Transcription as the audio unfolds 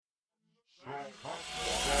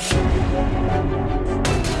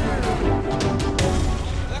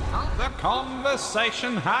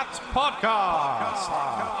Conversation Hat Podcast.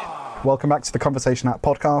 Welcome back to the Conversation Hat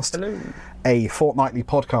Podcast. Hello. A fortnightly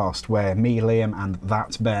podcast where me, Liam, and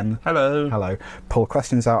that Ben. Hello. Pull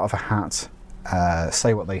questions out of a hat,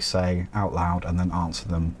 say what they say out loud, and then answer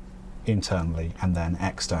them internally and then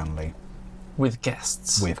externally. With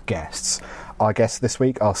guests. Our guests this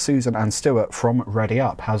week are Susan and Stuart from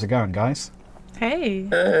ReadyUp. How's it going, guys? Hey.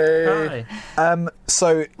 Hi.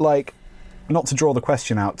 So, not to draw the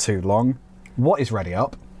question out too long, what is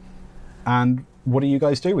ReadyUp? And what do you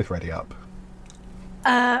guys do with ReadyUp?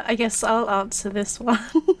 I guess I'll answer this one.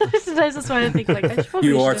 Sometimes that's why I think I should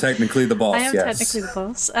You are technically the boss, I am technically the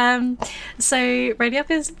boss. So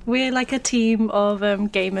ReadyUp we're like a team of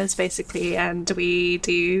gamers basically, and we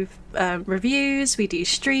do reviews, we do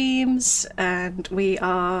streams, and we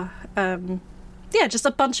are just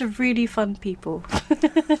a bunch of really fun people,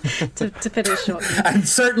 to put it shortly. And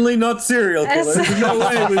certainly not serial killers. There's no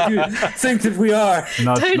way would you think that we are.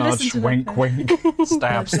 Nudge, Don't nudge, listen to wink, that. wink.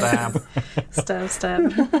 Stab. Stab.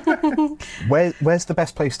 Where's the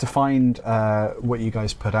best place to find what you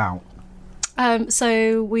guys put out?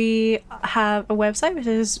 So we have a website which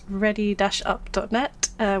is ready-up.net.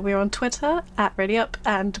 We're on Twitter @ReadyUp,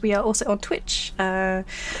 and we are also on Twitch,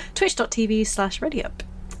 twitch.tv/ReadyUp.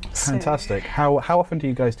 Fantastic. How often do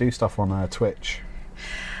you guys do stuff on Twitch?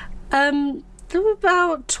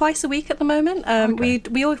 About twice a week at the moment. Okay.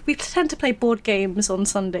 We tend to play board games on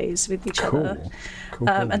Sundays with each other. Cool.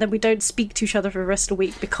 And then we don't speak to each other for the rest of the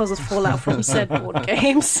week because of fallout from said board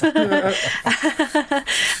games.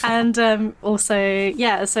 And also,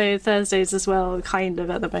 so Thursdays as well, kind of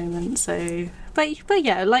at the moment. So, but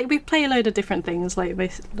yeah, we play a load of different things.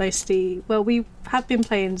 Mostly, we have been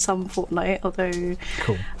playing some Fortnite, although,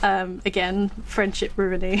 Cool. Again, friendship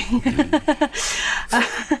ruining.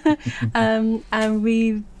 And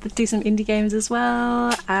we do some indie games as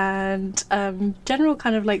well, and general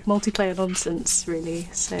kind of multiplayer nonsense, really.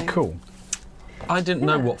 So Cool. I didn't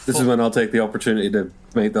know what. This is when I'll take the opportunity to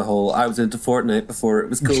make the whole I was into Fortnite before it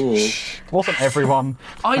was cool. Wasn't everyone?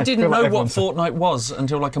 I feel didn't like know what everyone's- Fortnite was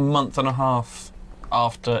until a month and a half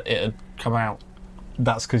after it had come out.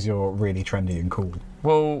 That's because you're really trendy and cool.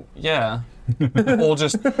 Well, yeah, or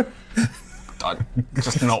just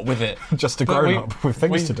not with it. Just a But grown up with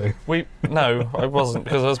things to do. No, I wasn't,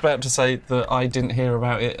 because I was about to say that I didn't hear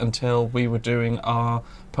about it until we were doing our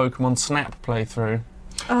Pokemon Snap playthrough.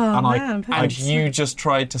 Oh And I- man, And you just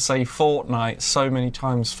tried to say Fortnite so many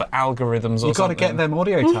times for algorithms or You got to something. get them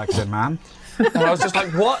audio tags in, man. And I was just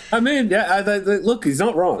like, what? I mean, look, he's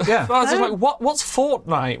not wrong. Yeah. I was just like, what's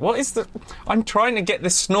Fortnite? What is the... I'm trying to get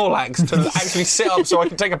this Snorlax to actually sit up so I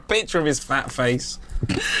can take a picture of his fat face.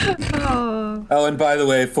 Oh, and by the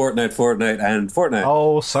way, Fortnite, and Fortnite.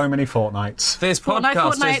 Oh, so many Fortnites. This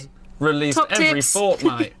podcast is released Top every tips.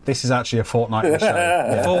 fortnight. This is actually a fortnightly show.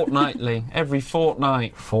 Yeah. Fortnightly. Every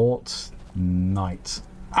fortnight. Fortnite.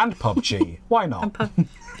 And PUBG. Why not?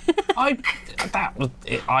 I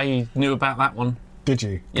knew about that one. Did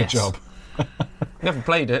you? Good Yes. job. Never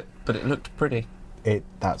played it, but it looked pretty.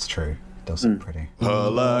 That's true. It does look pretty.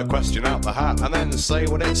 Pull a question out the hat and then say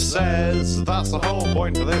what it says. That's the whole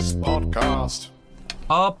point of this podcast.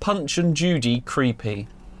 Are Punch and Judy creepy?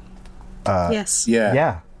 yes.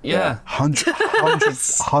 Yeah. Yeah.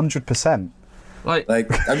 100%. Like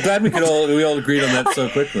I'm glad we all agreed on that so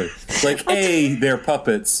quickly. A, they're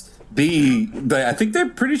puppets. B, I think they're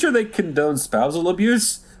pretty sure they condone spousal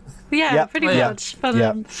abuse. Yeah, Yeah. pretty Yeah. much. But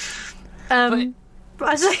Yeah. I don't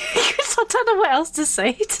know what else to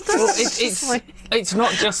say to that. Well, it's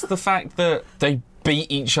not just the fact that they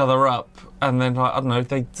beat each other up and then, I don't know,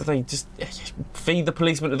 they just feed the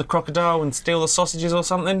policeman to the crocodile and steal the sausages or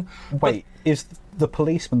something. Wait, is the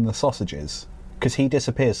policeman the sausages? Because he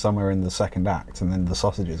disappears somewhere in the second act and then the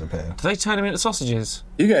sausages appear. Do they turn him into sausages?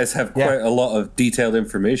 You guys have quite a lot of detailed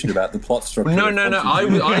information about the plot structure. No.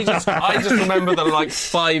 I just remember the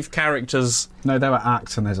 5 characters. No, there were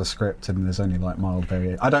acts and there's a script and there's only mild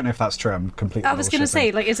variation. I don't know if that's true. I'm completely I was going to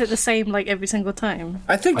say, bullshitting. is it the same every single time?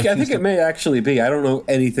 I think it may actually be. I don't know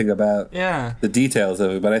anything about the details of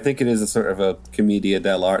it, but I think it is a sort of a commedia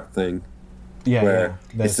dell'arte thing. Yeah,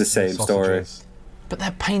 it's the same story. But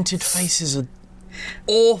their painted faces are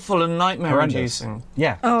awful and nightmare-inducing.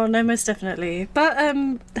 Yeah. Oh, no, most definitely. But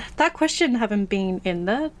that question having been in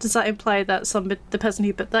there, does that imply that the person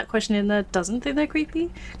who put that question in there doesn't think they're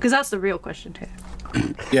creepy? Because that's the real question here.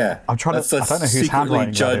 Yeah. I'm trying to... I don't know whose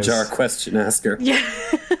handwriting judge that is. our question asker. Yeah.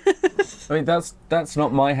 I mean, that's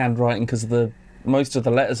not my handwriting because most of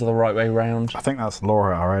the letters are the right way round. I think that's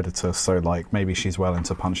Laura, our editor, so maybe she's well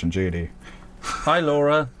into Punch and Judy. Hi,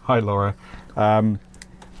 Laura. Hi, Laura.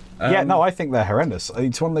 Yeah, no, I think they're horrendous.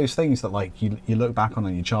 It's one of those things that, like, you look back on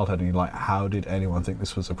in your childhood and you're like, how did anyone think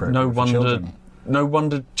this was appropriate for children? No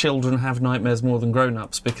wonder children have nightmares more than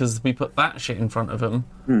grown-ups, because we put that shit in front of them.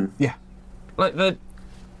 Yeah. Like,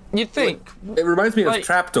 you'd think... It reminds me of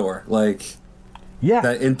Trapdoor, like... Yeah.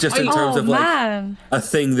 That in terms of, man. like, a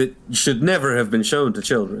thing that should never have been shown to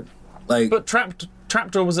children. Like, But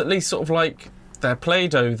Trapdoor was at least sort of like their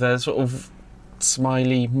Play-Doh, their sort of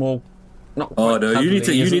smiley, more... Not oh no, you need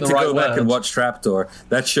to right go back word. and watch Trapdoor.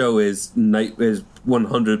 That show is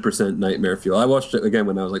 100% nightmare fuel. I watched it again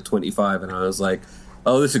when I was like 25, and I was like,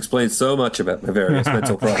 "Oh, this explains so much about my various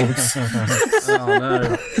mental problems." Oh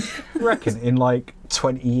no! I reckon in like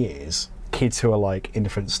 20 years, kids who are like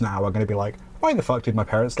infants now are going to be like, "Why the fuck did my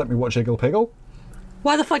parents let me watch Iggle Piggle?"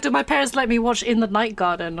 Why the fuck did my parents let me watch In the Night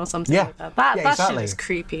Garden or something like that? That exactly. shit is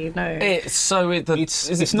creepy. No,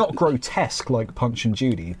 It's not grotesque like Punch and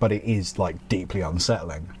Judy, but it is like deeply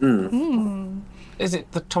unsettling. Is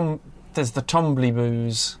it There's the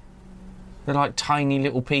Tombliboos. They're like tiny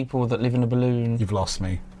little people that live in a balloon. You've lost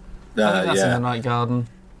me. I think that's in the Night Garden.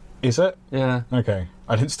 Is it? Yeah. Okay.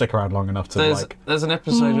 I didn't stick around long enough to There's an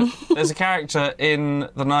episode. There's a character in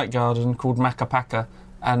the Night Garden called Macapaka,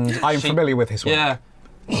 and I'm familiar with his work. Yeah.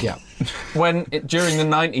 Yeah. During the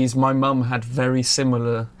 90s, my mum had very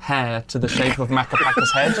similar hair to the shape of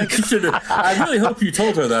Macapaka's head. I really hope you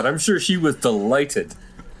told her that. I'm sure she was delighted.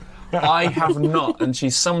 I have not, and she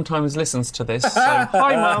sometimes listens to this. So,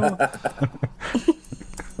 hi, Mum.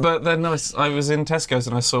 But then I was in Tesco's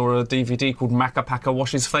and I saw a DVD called Macapaka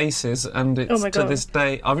Washes Faces, and it's to this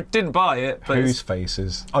day. I didn't buy it, but Whose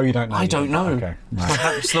faces? Oh, you don't know. I don't know. Okay. No.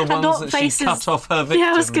 Perhaps the not ones that faces. she cut off her victims.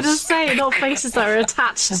 yeah, I was gonna say not faces that are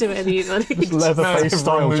attached to anybody. Leatherface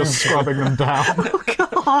style, just scrubbing them down.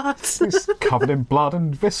 God. It's covered in blood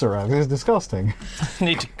and viscera. This is disgusting. I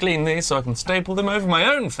need to clean these so I can staple them over my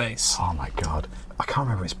own face. Oh my god. I can't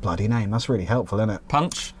remember its bloody name. That's really helpful, isn't it?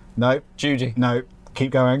 Punch. No. Judy. No.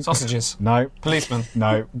 Keep going. Sausages. No. Policeman.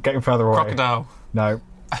 No. Getting further away. Crocodile. No.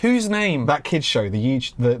 Whose name? That kids show, the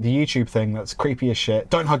YouTube thing that's creepy as shit.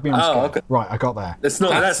 Don't hug me, I'm scared. Okay. Right, I got there. That's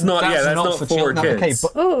not for children. kids. Okay,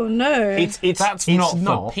 but Oh no. That's not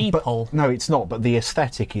for people. But, no, it's not. But the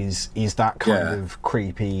aesthetic is that kind of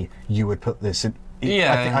creepy. You would put this in.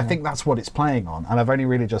 I think that's what it's playing on. And I've only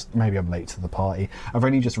really maybe I'm late to the party. I've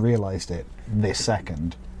only just realised it this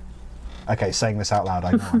second. Okay, saying this out loud,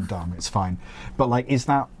 I know I'm dumb. It's fine. But like, is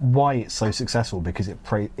that why it's so successful? Because it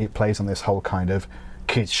plays on this whole kind of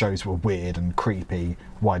kids shows were weird and creepy.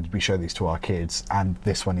 Why did we show these to our kids? And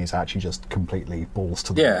this one is actually just completely balls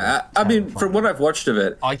to the wall. Yeah, I mean, from what I've watched of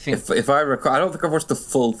it, I think if I recall, I don't think I've watched the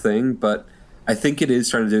full thing, but I think it is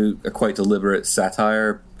trying to do a quite deliberate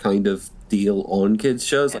satire kind of deal on kids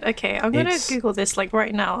shows. Okay, I'm gonna Google this like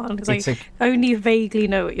right now because I only vaguely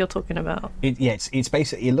know what you're talking about. It's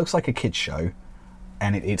basically, it looks like a kids show,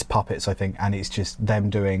 and it's puppets, I think, and it's just them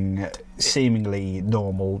doing seemingly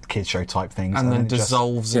normal kids show type things, and then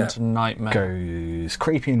dissolves into nightmare. Goes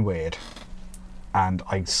creepy and weird, and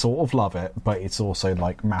I sort of love it, but it's also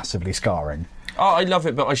like massively scarring. Oh, I love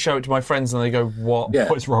it, but I show it to my friends and they go, "What? Yeah.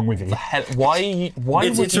 What's wrong with you? Why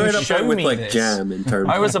would It's you right up show there with me like this?" Jam in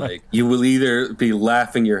terms of like you will either be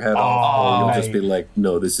laughing your head off, or you'll just be like,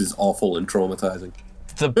 "No, this is awful and traumatizing."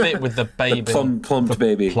 The bit with the baby, The plumped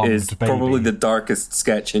baby is probably the darkest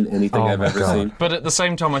sketch in anything I've ever seen. But at the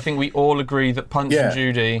same time, I think we all agree that Punch and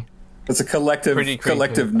Judy. It's a collective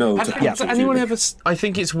note. Has anyone ever? I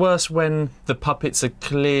think it's worse when the puppets are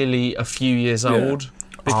clearly a few years old.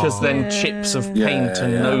 Because then chips of paint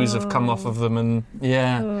and nose have come off of them, and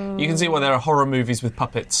you can see why there are horror movies with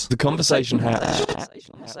puppets. The conversation hat.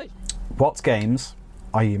 What games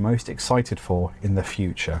are you most excited for in the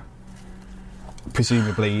future?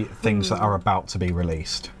 Presumably things that are about to be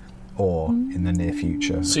released or in the near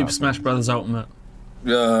future. Super Smash Brothers Ultimate.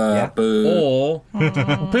 Boo. Or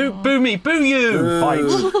boo me, boo you.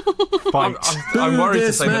 Fight. I'm worried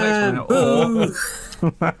to say the next one.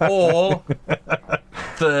 Or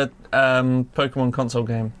the Pokemon console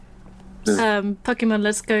game. Pokemon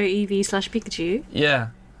Let's Go Eevee/Pikachu. Yeah,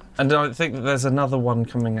 and I think that there's another one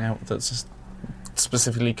coming out that's just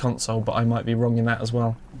specifically console, but I might be wrong in that as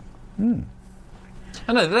well.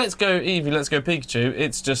 I know, Let's Go Eevee, Let's Go Pikachu,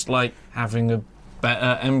 it's just like having a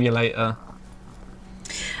better emulator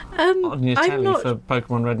on your telly for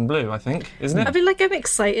Pokemon Red and Blue, I think, isn't it? I mean, like, I'm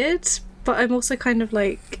excited, but I'm also kind of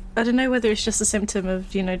like, I don't know whether it's just a symptom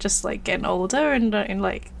of, you know, just like getting older and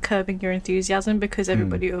like curbing your enthusiasm because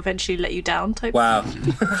everybody will eventually let you down type. Wow.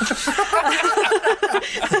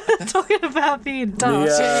 Talking about being dumb.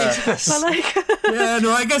 Yeah. But like, Yeah,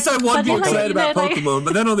 no, I guess I would But be then, like, excited you know, about like- Pokemon,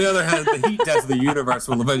 but then on the other hand, the heat death of the universe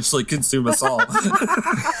will eventually consume us all.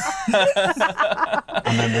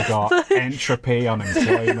 And then we've got entropy,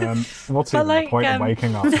 unemployment. What's even like, the point of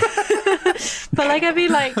waking up? but like, I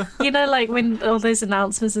mean, like, you know, like when all those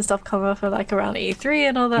announcements and stuff come up for like around E3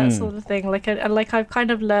 and all that sort of thing, like, I've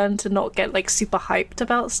kind of learned to not get like super hyped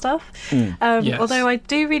about stuff. Yes. Although I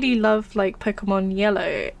do really love like Pokemon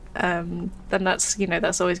Yellow. And that's, you know,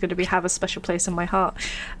 that's always going to have a special place in my heart,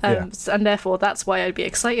 and therefore that's why I'd be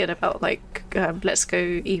excited about like Let's Go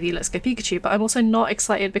Eevee, Let's Go Pikachu. But I'm also not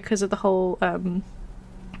excited because of the whole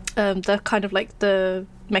the kind of like the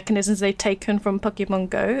mechanisms they've taken from Pokemon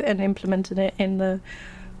Go and implemented it in the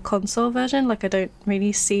console version. Like, I don't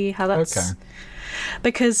really see how that's Okay.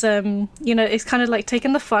 because you know, it's kind of like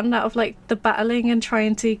taking the fun out of like the battling and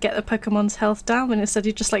trying to get the Pokemon's health down, and instead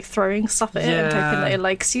you're just like throwing stuff at it and hoping that it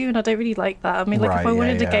likes you, and I don't really like that. I mean, like, if I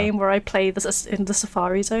wanted a game where I play this in the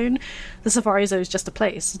Safari Zone, the Safari Zone is just a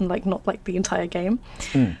place and like not like the entire game.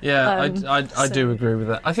 Yeah, I so- do agree with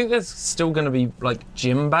that. I think there's still going to be like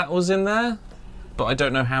gym battles in there, but I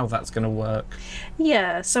don't know how that's going to work.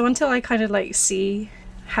 Yeah, so until I kind of like see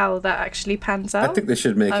how that actually pans out, I think they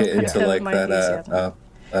should make I'm it kind of into filled like with my that.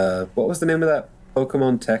 enthusiasm. What was the name of that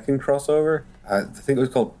Pokemon Tekken crossover? I think it was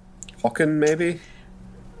called Pokken, maybe.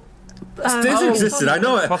 This existed. I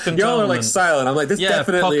know it. Pokken Y'all are Tournament. like silent. I'm like, this Yeah,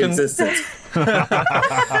 definitely Pokken- existed.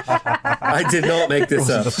 I did not make this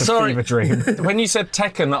up. Just a Sorry. fever dream. When you said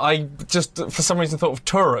Tekken, I just for some reason thought of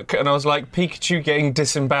Turok, and I was like, Pikachu getting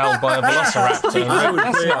disemboweled by a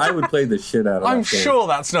Velociraptor. I would play the shit out of I'm that game. sure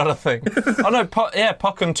that's not a thing. Oh no,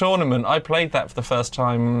 Pokken Tournament. I played that for the first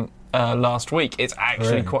time last week. It's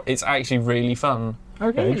actually Really? it's actually really fun.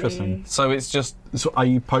 Okay, Really? interesting. So it's just So are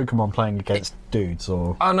you Pokemon playing against dudes,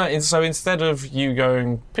 or oh no. So instead of you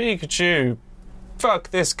going Pikachu, fuck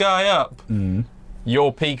this guy up,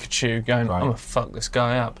 you're Pikachu going Right. I'm gonna fuck this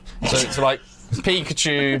guy up. So it's like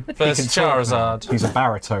Pikachu versus Charizard. he's a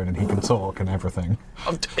baritone and he can talk and everything?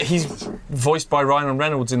 He's voiced by Ryan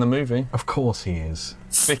Reynolds in the movie Of course he is.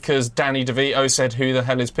 because Danny DeVito said, "Who the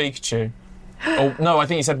hell is Pikachu?" Oh no, I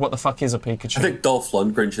think he said, "What the fuck is a Pikachu?" I think Dolph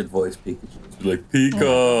Lundgren should voice Pikachu. Be like,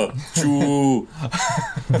 Pikachu.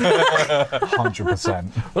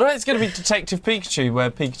 100%. Well, it's going to be Detective Pikachu,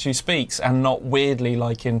 where Pikachu speaks, and not weirdly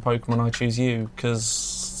like in Pokemon I Choose You,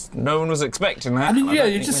 because no one was expecting that. I mean, and yeah,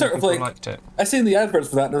 don't you think just many sort of people like. liked it. I seen the adverts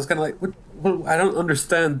for that, and I was kind of like, well, I don't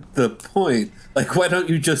understand the point. Like, why don't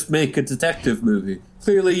you just make a detective movie?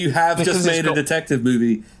 Clearly, you have Because just it's made got- a detective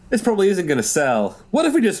movie. This probably isn't going to sell. What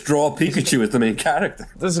if we just draw Pikachu as the main character?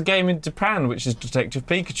 There's a game in Japan which is Detective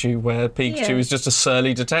Pikachu, where Pikachu Yeah. is just a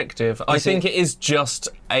surly detective. I think it is just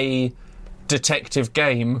a detective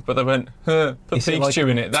game, but they went, put Is it Pikachu like-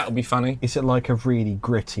 in it. That'll be funny. Is it like a really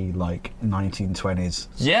gritty, like 1920s?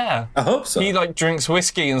 Yeah. I hope so. He like drinks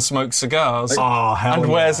whiskey and smokes cigars. Oh, hell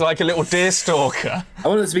and wears yeah. like a little deer stalker. I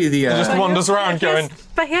want it to be the. Just wanders around going,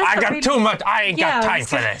 But he has I got got really- too much, I ain't Yeah, got I time was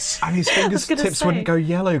for gonna- this. And his fingertips say. wouldn't go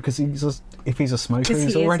yellow because if he's a smoker, 'Cause he he's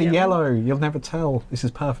is already yellow. yellow. You'll never tell. This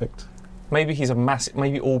is perfect. Maybe he's a massive,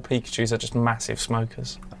 maybe all Pikachus are just massive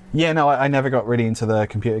smokers. Yeah, no, I never got really into the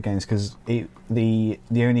computer games because the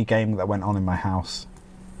only game that went on in my house,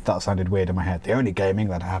 that sounded weird in my head, the only gaming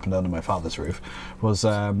that happened under my father's roof was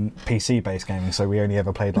PC-based gaming, so we only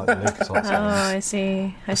ever played like the LucasArts Oh, games. I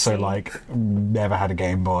see. I see. So like, never had a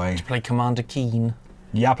Game Boy. Play Commander Keen.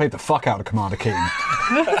 Yeah, I played the fuck out of Commander Keen.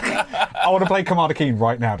 I want to play Commander Keen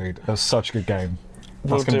right now, dude. It was such a good game.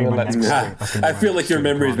 We'll gonna do be a my Let's next Play. stream. That's gonna be I my feel next like your stream,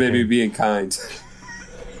 memories Commander may be Keen. being kind.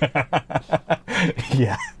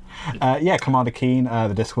 Yeah. Yeah, Commander Keen,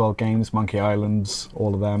 the Discworld games, Monkey Islands,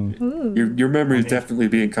 all of them. Your memory is definitely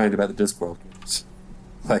being kind about the Discworld games.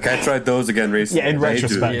 Like, I tried those again recently. Yeah, in They do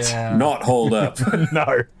retrospect. Yeah. not hold up.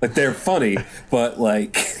 No. Like, they're funny, but,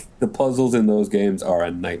 like, the puzzles in those games are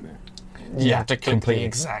a nightmare. You have to click completely. the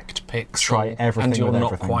exact pixel. Try everything and you're with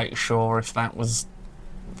not everything. quite sure if that was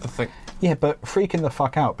the thing. Yeah, but freaking the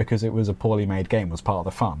fuck out because it was a poorly made game was part of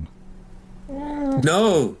the fun.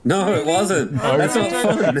 No, it wasn't. That's not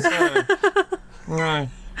fun. No.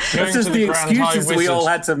 That's just the excuses we all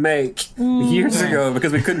had to make years ago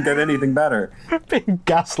because we couldn't get anything better. Being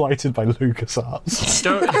gaslighted by LucasArts.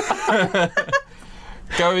 Don't,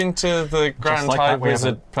 going to the Grand like High that, we have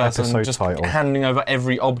Wizard an person, episode just title. handing over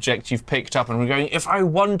every object you've picked up, and we're going, if I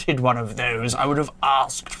wanted one of those, I would have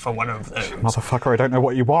asked for one of those. Motherfucker, I don't know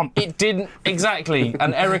what you want. It didn't, exactly.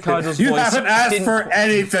 And Eric Idle's You voice haven't asked didn't... for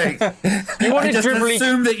anything. You I wanted just dribbly...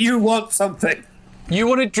 assume that you want something. You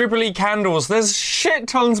wanted dribbly candles. There's shit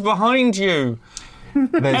tons behind you.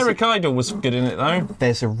 Eric Idle was good in it, though.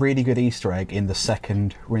 There's a really good Easter egg in the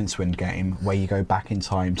second Rincewind game where you go back in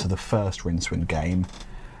time to the first Rincewind game,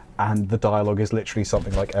 and the dialogue is literally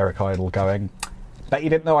something like Eric Idle going, "Bet you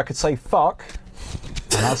didn't know I could say fuck."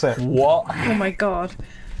 And that's it. What? Oh my god.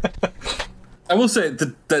 I will say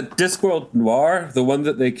the Discworld Noir, the one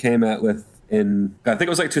that they came out with in, I think it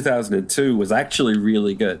was like 2002, was actually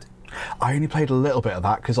really good. I only played a little bit of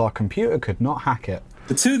that because our computer could not hack it.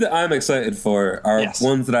 The two that I'm excited for are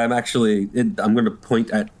ones that I'm going to point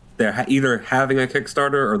at. They're either having a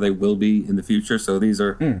Kickstarter or they will be in the future, so these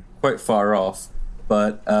are quite far off.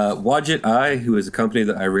 But Wadjet Eye, who is a company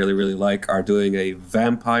that I really, really like, are doing a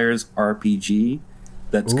vampires RPG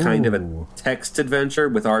that's kind of a text adventure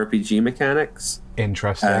with RPG mechanics.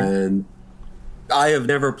 Interesting. And I have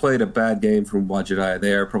never played a bad game from Wadjet Eye.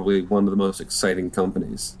 They are probably one of the most exciting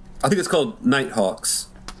companies. I think it's called Nighthawks,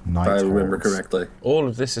 if I remember correctly. All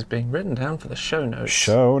of this is being written down for the show notes.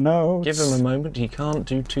 Show notes. Give him a moment. He can't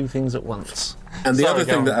do two things at once. And the other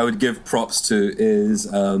thing that I would give props to is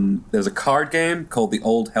there's a card game called the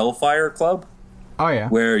Old Hellfire Club. Oh yeah.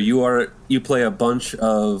 Where you play a bunch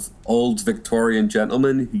of old Victorian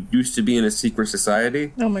gentlemen who used to be in a secret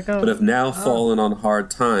society. Oh my god. But have now fallen on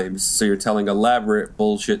hard times. So you're telling elaborate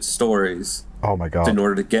bullshit stories. Oh my god. In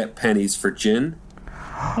order to get pennies for gin.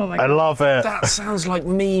 Oh my god. I love it. That sounds like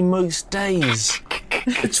me most days.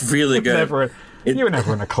 It's really good. You were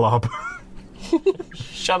never in a club.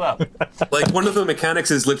 Shut up. Like, one of the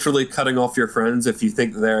mechanics is literally cutting off your friends if you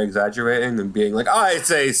think that they're exaggerating and being like, I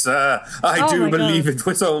say, sir, I do believe it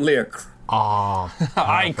was only a...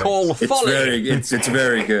 I call folly. It's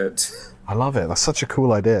very good. I love it. That's such a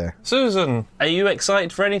cool idea. Susan, are you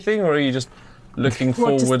excited for anything, or are you just looking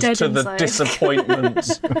forward to the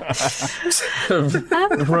disappointment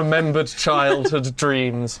of remembered childhood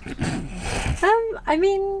dreams? I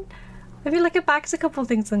mean, like, it backs a couple of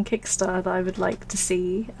things on Kickstarter that I would like to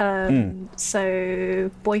see.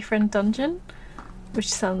 So, Boyfriend Dungeon, which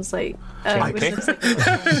sounds like... which looks like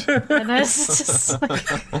and it's just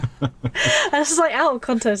like out of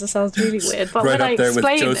context, it sounds really weird. But right when up I there with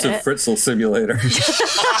explain Joseph Fritzl Simulator.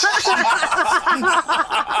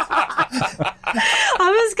 I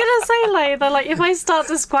was gonna say like if I start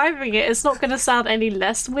describing it, it's not gonna sound any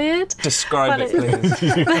less weird. Describe it, please.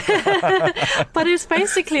 But it's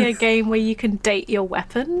basically a game where you can date your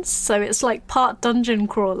weapons. So it's like part dungeon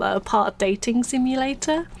crawler, part dating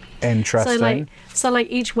simulator. Interesting. So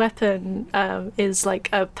like each weapon is like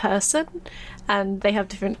a person, and they have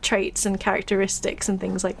different traits and characteristics and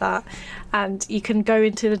things like that. And you can go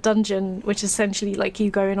into the dungeon, which is essentially like you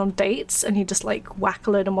go in on dates and you just like whack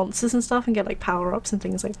a load of monsters and stuff and get like power-ups and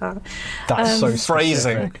things like that. That's so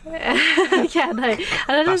phrasing. Yeah, no. And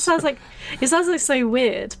I know it sounds like so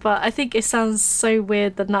weird, but I think it sounds so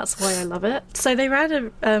weird that that's why I love it. So they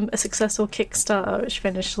ran a successful Kickstarter, which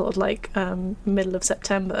finished sort of like middle of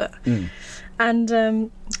September.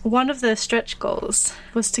 And one of the stretch goals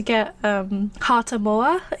was to get Hata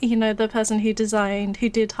Moa, the person who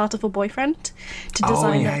did Heart of a Boyfriend, to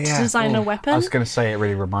design a weapon. I was going to say it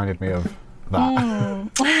really reminded me of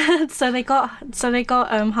that. So they got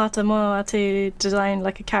Hata Moa to design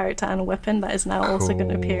like a character and a weapon that is now also going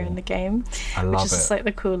to appear in the game. I love which is just like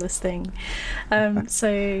the coolest thing.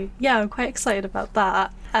 So yeah, I'm quite excited about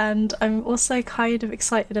that, and I'm also kind of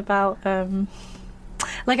excited about.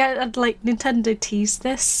 I'd like Nintendo teased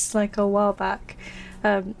this like a while back.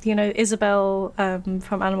 Isabelle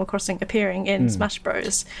from Animal Crossing appearing in Smash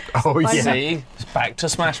Bros. Oh yeah, see, it's back to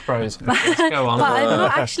Smash Bros. Let's go on. But I'm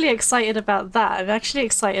not actually excited about that. I'm actually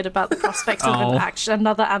excited about the prospect of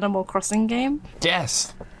another Animal Crossing game.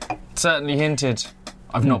 Yes, certainly hinted.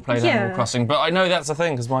 I've not played Animal Crossing, but I know that's a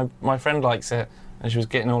thing because my friend likes it, and she was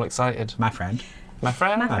getting all excited. My friend. My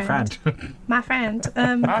friend. My friend.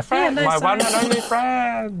 My one and only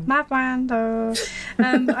friend. My friend.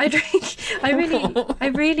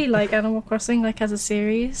 I really like Animal Crossing like as a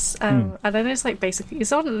series. And I know it's like basically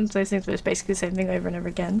it's one of those things where it's basically the same thing over and over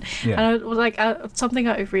again. Yeah. And something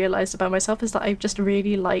I've realised about myself is that I just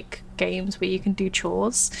really like games where you can do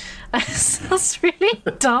chores. That's really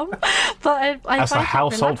dumb, but as the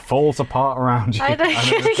household falls apart around you.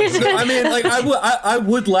 I mean, like I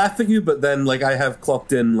would laugh at you, but then like I have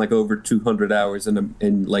clocked in like over 200 hours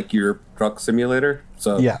in like your truck simulator.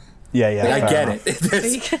 So yeah, Yeah, yeah. Like, I get enough. it.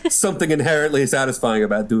 There's something inherently satisfying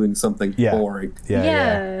about doing something boring.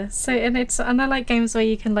 Yeah. So and I like games where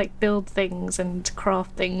you can like build things and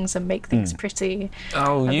craft things and make things pretty.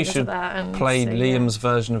 Oh, you should play Liam's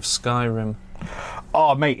version of Skyrim.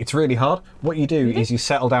 Oh, mate, it's really hard. What you do is you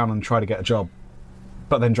settle down and try to get a job,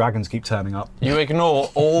 but then dragons keep turning up. You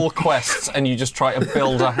ignore all quests and you just try to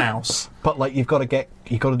build a house. But like you've got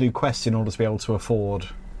to do quests in order to be able to afford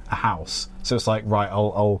a house. So it's like, right,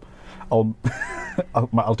 I'll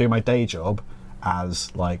do my day job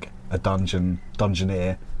as like a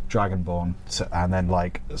dungeoneer, dragonborn, and then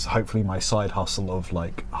like hopefully my side hustle of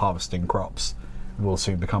like harvesting crops will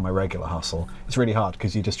soon become my regular hustle. It's really hard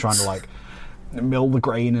because you're just trying to like mill the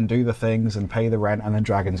grain and do the things and pay the rent, and then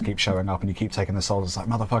dragons keep showing up and you keep taking the souls. It's like,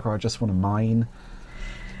 motherfucker, I just want to mine.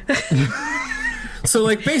 So,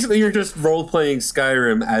 like, basically, you're just role-playing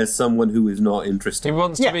Skyrim as someone who is not interested. He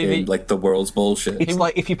wants to be like the world's bullshit. It's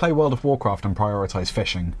like if you play World of Warcraft and prioritise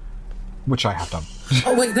fishing, which I have done.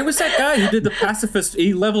 Oh wait, there was that guy who did the pacifist.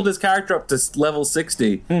 He leveled his character up to level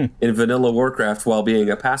 60 in vanilla Warcraft while being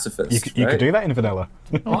a pacifist. You could do that in vanilla.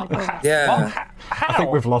 Yeah. I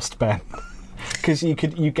think we've lost Ben. Because you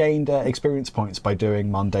gained experience points by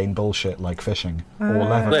doing mundane bullshit like fishing or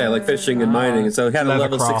level. Yeah, like fishing and mining. And so he had a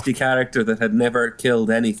level 60 character that had never killed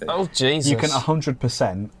anything. Oh, Jesus. You can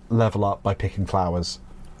 100% level up by picking flowers.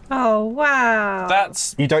 Oh, wow.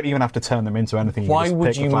 You don't even have to turn them into anything. Why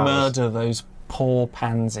would you murder those poor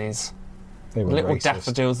pansies? They were little racist.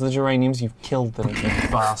 daffodils, the geraniums, you've killed them, you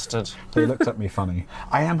bastard. They looked at me funny.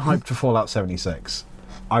 I am hyped for Fallout 76.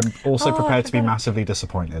 I'm also prepared to be massively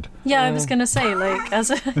disappointed. Yeah, I was gonna say, like,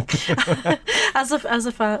 as a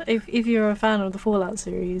fan, if you're a fan of the Fallout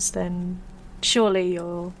series, then surely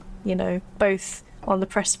you're, both on the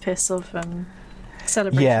precipice of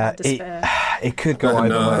celebration and despair. It could go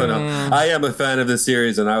either way. No. I am a fan of the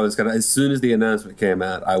series, and I was as soon as the announcement came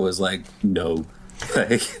out, I was like, no.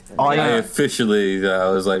 I officially,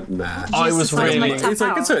 I was like, nah. I was really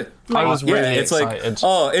excited.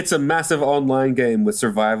 It's a massive online game with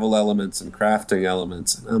survival elements and crafting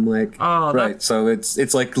elements. And I'm like, so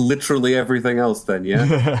it's like literally everything else then,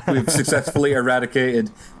 yeah? We've successfully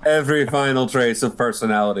eradicated every final trace of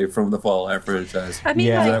personality from the Fallout franchise. I mean,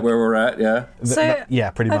 is that where we're at, yeah? So,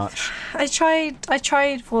 yeah, pretty much. I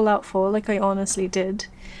tried Fallout 4, like I honestly did.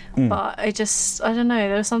 But I don't know,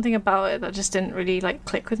 there was something about it that just didn't really like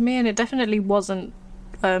click with me, and it definitely wasn't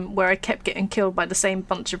where I kept getting killed by the same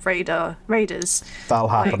bunch of raiders. That'll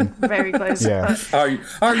happen. Like, very close. Yeah.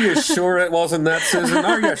 Are you sure it wasn't that, Susan?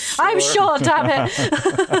 Are you sure? I'm sure, damn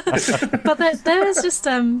it. But there was just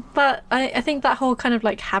but I think that whole kind of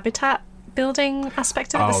like habitat building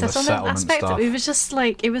aspect of it, the settlement aspect stuff. It was just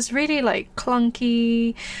like, it was really like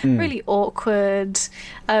clunky, really awkward,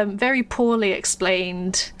 very poorly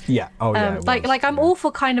explained. I'm all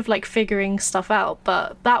for kind of like figuring stuff out,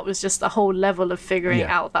 but that was just a whole level of figuring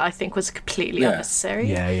out that I think was completely unnecessary.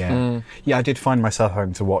 Yeah, I did find myself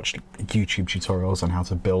having to watch YouTube tutorials on how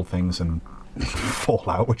to build things and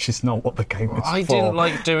Fallout, which is not what the game is for. I didn't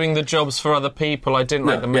like doing the jobs for other people. I didn't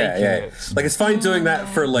like the making it. Like, it's fine doing that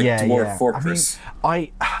for like Dwarf Fortress.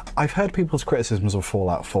 I've heard people's criticisms of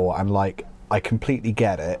Fallout 4, and like I completely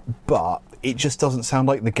get it, but it just doesn't sound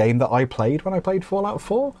like the game that I played when I played Fallout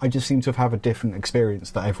 4. I just seem to have a different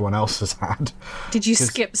experience that everyone else has had. Did you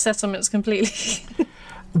skip settlements completely?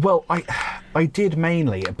 Well, I did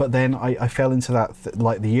mainly, but then I fell into that,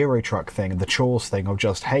 like the Euro Truck thing, the chores thing of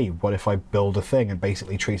just, hey, what if I build a thing and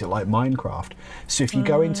basically treat it like Minecraft? So if you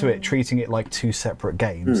go into it treating it like two separate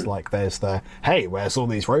games, like there's the, hey, where's all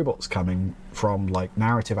these robots coming from, like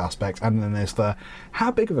narrative aspects, and then there's the, how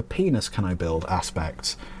big of a penis can I build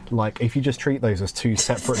aspects? Like, if you just treat those as two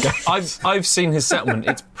separate games... I've seen his settlement.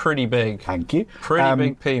 It's pretty big. Thank you. Pretty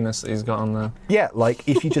big penis that he's got on there. Yeah, like,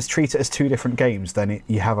 if you just treat it as two different games, then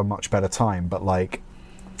you have a much better time. But, like,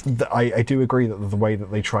 I do agree that the way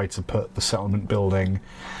that they try to put the settlement building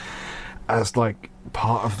as, like,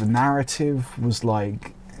 part of the narrative was,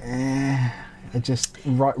 like, it just...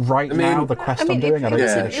 Right now, the quest I'm doing, I don't see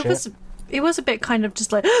the shit. It was a bit kind of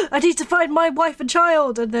just like, I need to find my wife and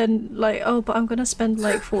child, and then like, oh, but I'm going to spend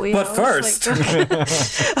like 40 but hours. First.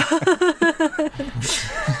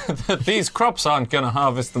 These crops aren't going to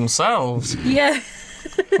harvest themselves. Yeah.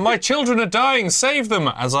 My children are dying, save them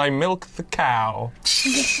as I milk the cow.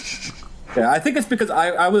 Yeah, I think it's because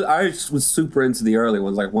I was super into the early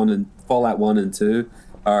ones, like Fallout 1 and 2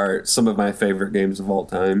 are some of my favorite games of all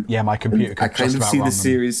time. Yeah, my computer could I kind of see the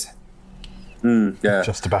series... yeah,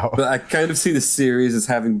 just about. But I kind of see the series as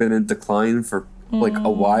having been in decline for like a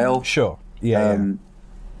while. Sure. Yeah.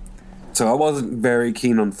 So I wasn't very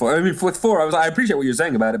keen on 4. I mean, with 4, I appreciate what you're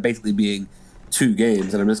saying about it basically being 2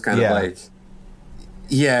 games, and I'm just kind of like,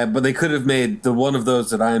 yeah, but they could have made the one of those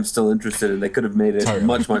that I am still interested in. They could have made it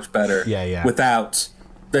much, much better. Without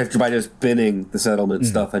by just binning the settlement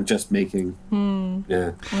stuff and just making.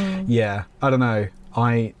 Yeah, I don't know.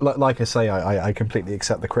 Like I say, I completely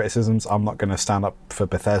accept the criticisms. I'm not going to stand up for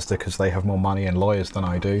Bethesda because they have more money and lawyers than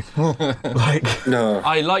I do. No,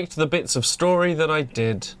 I liked the bits of story that I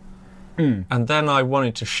did, and then I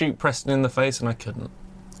wanted to shoot Preston in the face and I couldn't.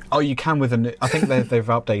 Oh, you can with a new... I think they've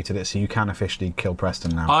updated it, so you can officially kill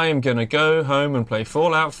Preston now. I am going to go home and play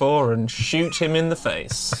Fallout 4 and shoot him in the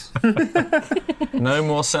face. No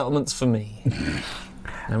more settlements for me.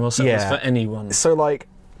 No more settlements for anyone. So,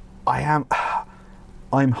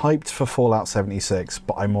 I'm hyped for Fallout 76,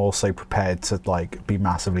 but I'm also prepared to, be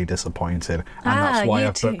massively disappointed. And that's why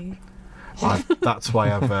that's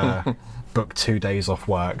why I've booked 2 days off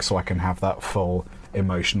work, so I can have that full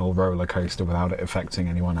emotional roller coaster without it affecting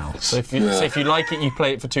anyone else. So if you like it, you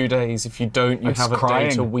play it for 2 days. If you don't, you have a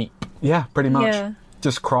day to weep. Yeah, pretty much. Yeah.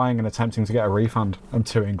 Just crying and attempting to get a refund. I'm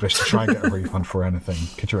too English to try and get a refund for anything.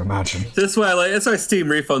 Could you imagine? That's why Steam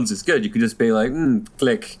refunds is good. You can just be like,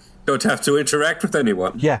 click. Don't have to interact with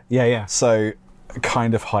anyone. Yeah. So,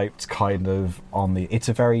 kind of hyped, kind of on the. It's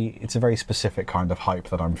a very specific kind of hype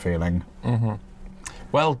that I'm feeling. Mm-hmm.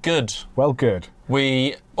 Well, good.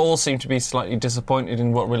 We all seem to be slightly disappointed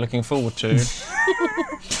in what we're looking forward to.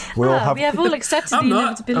 We have all accepted the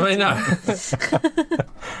inevitability.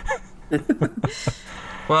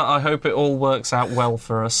 Well, I hope it all works out well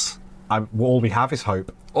for us. All we have is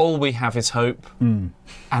hope. All we have is hope. And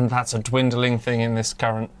that's a dwindling thing in this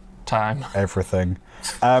current time. Everything.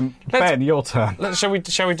 Ben, your turn. Shall we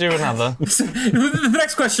do another? The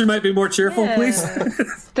next question might be more cheerful, please.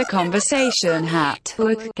 The conversation hat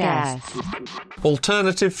with Gav.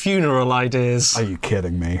 Alternative funeral ideas. Are you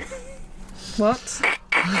kidding me? What?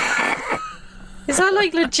 Is that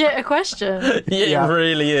legit a question? Yeah, it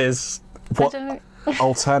really is. What?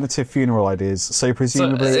 Alternative funeral ideas. So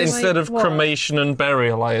presumably instead of cremation and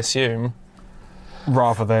burial, I assume.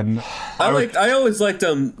 Rather than... I always liked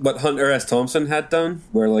what Hunter S. Thompson had done,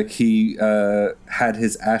 where he had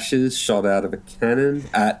his ashes shot out of a cannon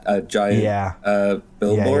at a giant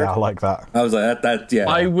billboard. Yeah, I like that. I was like, that yeah.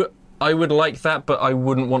 I would like that, but I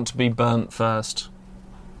wouldn't want to be burnt first.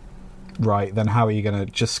 Right, then how are you going to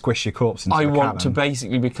just squish your corpse into a cannon? I want to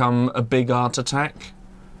basically become a big art attack.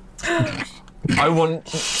 I want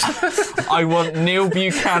Neil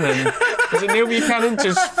Buchanan. Is it Neil Buchanan?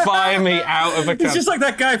 Just fire me out of a cannon. It's just like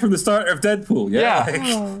that guy from the start of Deadpool, yeah?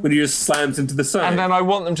 When he just slams into the sun. And then I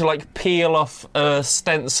want them to peel off a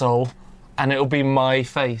stencil, and it'll be my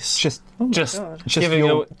face. Just giving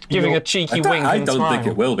a cheeky wink. I and don't smile. think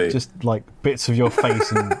it will be. Just bits of your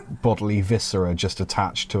face and bodily viscera just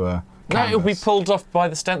attached to a canvas. No, it'll be pulled off by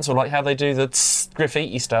the stencil, like how they do the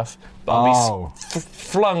graffiti stuff. But I'll be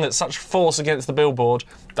flung at such force against the billboard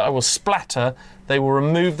that I will splatter. They will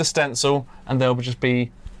remove the stencil, and there'll just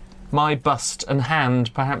be my bust and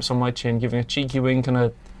hand, perhaps on my chin, giving a cheeky wink and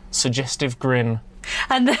a suggestive grin.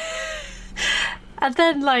 And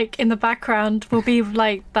then in the background will be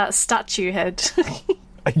that statue head.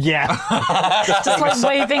 Yeah. just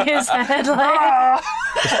waving his head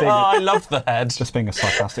I love the head. Just being a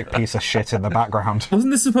sarcastic piece of shit in the background.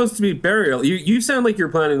 Wasn't this supposed to be burial? You sound like you're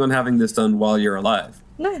planning on having this done while you're alive.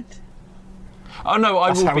 No. Oh no,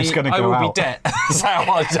 I will be dead. That's how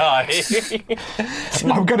I die.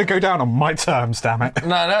 I'm going to go down on my terms, damn it.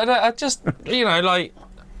 No, I just,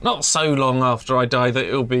 not so long after I die that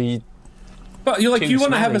it'll be... But you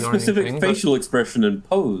want to have a specific facial expression and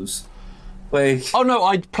pose. Oh no,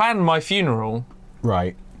 I'd plan my funeral.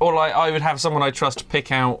 Right. Or I would have someone I trust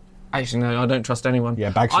pick out... Actually, no, I don't trust anyone.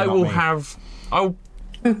 Yeah, Bagsy, I'll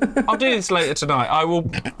do this later tonight. I will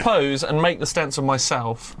pose and make the stencil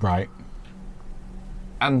myself. Right.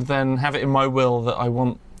 And then have it in my will that I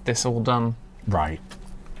want this all done. Right.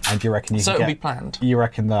 And do you reckon it'll be planned. You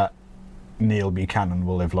reckon that Neil Buchanan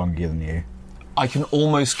will live longer than you? I can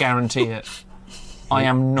almost guarantee it. I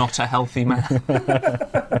am not a healthy man.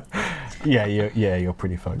 You're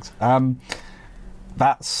pretty fucked.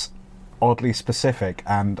 That's oddly specific,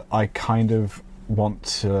 and I kind of want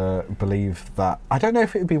to believe that... I don't know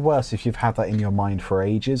if it would be worse if you've had that in your mind for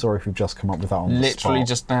ages, or if you've just come up with that on the spot. Literally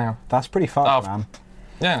just now. That's pretty fucked, man.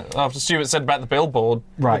 Yeah, after Stuart said about the billboard.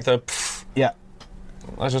 Right. Yeah.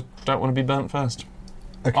 I just don't want to be burnt first.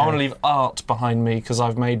 Okay. I want to leave art behind me, because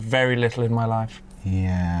I've made very little in my life.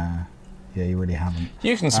 Yeah. Yeah, you really haven't.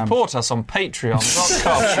 You can support us on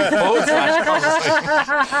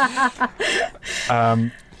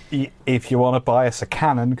Patreon.com/conversation. if you want to buy us a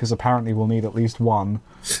cannon, because apparently we'll need at least one.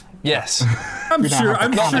 Yes. I'm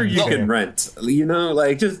sure you can rent. You know,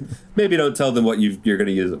 like, just maybe don't tell them what you're going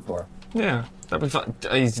to use it for. Yeah, that'd be fun.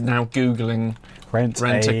 He's now Googling rent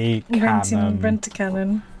a cannon. Rent a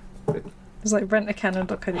cannon. It's like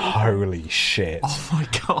rentacannon.co.uk. Holy shit. Oh my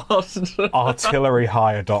god.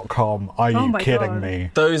 Artilleryhire.com. Are you kidding me?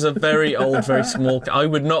 Those are very old, very small. I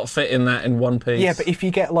would not fit in that in one piece. Yeah, but if you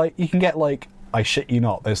get you can get I shit you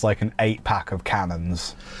not, there's like an 8-pack of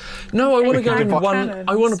cannons. No, I want to go in one. Cannons.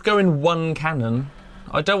 I want to go in one cannon.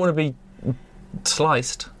 I don't want to be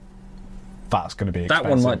sliced. That's going to be expensive. That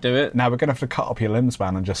one might do it. Now we're going to have to cut up your limbs,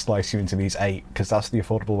 man, and just slice you into these 8, because that's the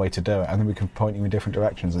affordable way to do it. And then we can point you in different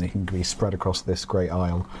directions, and you can be spread across this great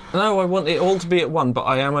aisle. No, I want it all to be at one, but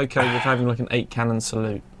I am okay with having like an 8-cannon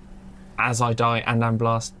salute as I die and am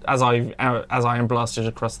as I am blasted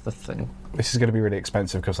across the thing. This is going to be really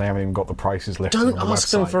expensive because they haven't even got the prices listed on the website. Don't ask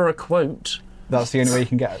them for a quote. That's the only way you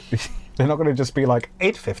can get it. They're not going to just be like,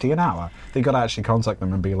 $8.50 an hour. They've got to actually contact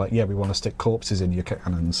them and be like, yeah, we want to stick corpses in your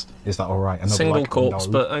cannons. Is that all right? And Single like, corpse,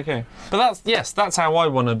 no. but okay. But that's how I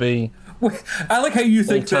want to be. I like how you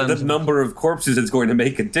think that the number of corpses is going to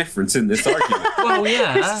make a difference in this argument. Well,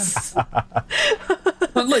 yeah.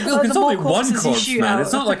 But look, it's only one corpse, man.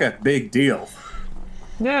 It's not like a big deal.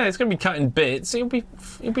 Yeah, it's going to be cut in bits. It'll be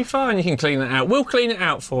fine. You can clean it out. We'll clean it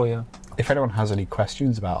out for you. If anyone has any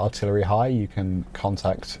questions about Artillery Hire, you can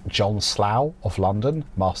contact John Slough of London,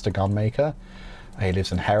 master gunmaker. He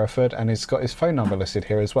lives in Hereford, and he's got his phone number listed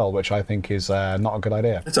here as well, which I think is not a good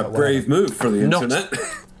idea. It's a brave move for the internet.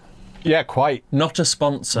 Yeah, quite. Not a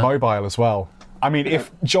sponsor. Mobile as well. I mean, if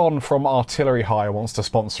John from Artillery Hire wants to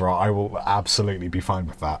sponsor it, I will absolutely be fine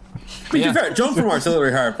with that. To be fair, John from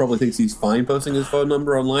Artillery Hire probably thinks he's fine posting his phone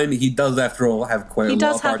number online. He does, after all, have quite a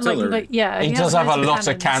lot of artillery. He does have a lot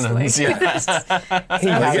of cannons.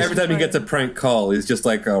 Every time he gets a prank call, he's just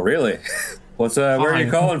like, "Oh, really? Where are you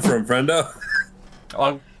calling from, friendo?"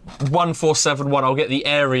 1471. I'll get the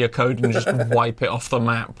area code and just wipe it off the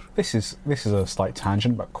map. This is a slight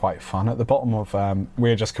tangent, but quite fun. At the bottom of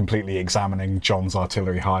we're just completely examining John's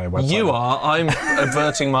Artillery Hire website. You are. I'm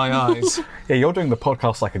averting my eyes. Yeah, you're doing the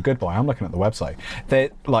podcast like a good boy. I'm looking at the website.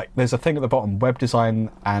 There's a thing at the bottom: web design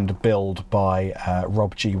and build by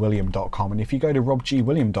robgwilliam.com. And if you go to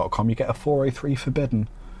robgwilliam.com, you get a 403 forbidden.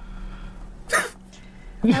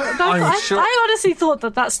 I honestly thought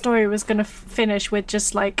that story was going to finish with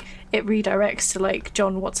just like it redirects to like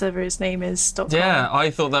John whatever his name is. Yeah,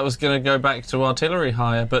 I thought that was going to go back to Artillery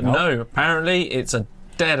Hire, but no, apparently it's a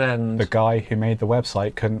dead end. The guy who made the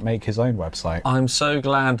website couldn't make his own website. I'm so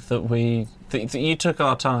glad that that you took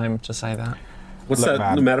our time to say that. What's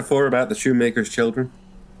the metaphor about the shoemaker's children?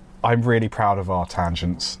 I'm really proud of our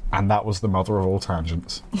tangents, and that was the mother of all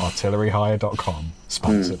tangents. Artilleryhire.com,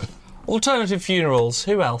 sponsored. Alternative funerals,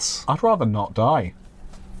 who else? I'd rather not die.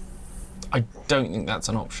 I don't think that's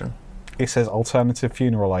an option. It says alternative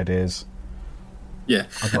funeral ideas. Yeah.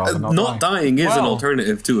 I'd rather not dying is an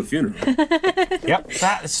alternative to a funeral. Yep.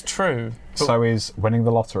 That's true. So is winning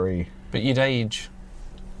the lottery. But you'd age.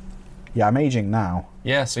 Yeah, I'm aging now.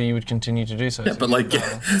 Yeah, so you would continue to do so. Yeah, but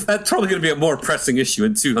that's probably going to be a more pressing issue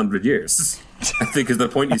in 200 years, I think is the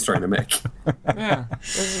point he's trying to make. Yeah.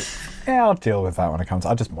 Yeah, I'll deal with that when it comes.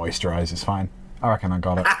 I'll just moisturise, it's fine. I reckon I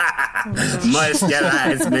got it.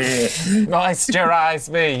 Moisturise me. Moisturise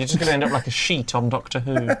me. You're just going to end up like a sheet on Doctor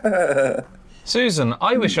Who. Susan,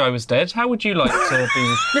 I wish I was dead. How would you like to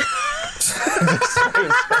be...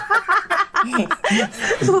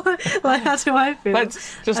 Like, how do I feel?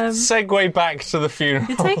 Let's just segue back to the funeral.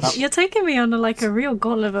 You're taking me on a real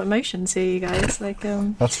gauntlet of emotions here, you guys.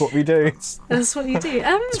 That's what we do. That's what you do.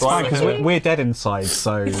 It's fine because we're dead inside.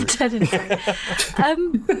 So dead inside.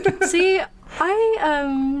 See,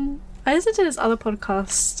 I listened to this other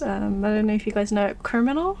podcast. I don't know if you guys know it,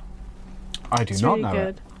 Criminal. I do not know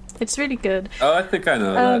it. It's really good. Oh, I think I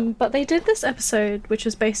know that. But they did this episode, which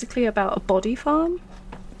was basically about a body farm.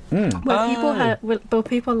 Where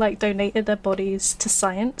people donated their bodies to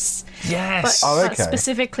science. Yes. But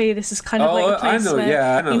specifically, this is kind of like a place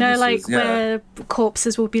where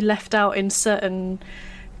corpses will be left out in certain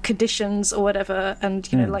conditions or whatever, and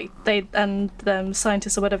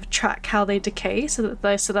scientists or whatever track how they decay, so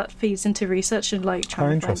that feeds into research and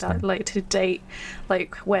trying to find out to date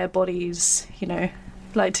where bodies to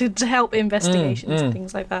help investigations and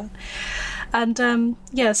things like that. And so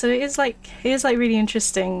it is really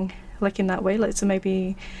interesting in that way, so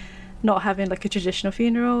maybe not having a traditional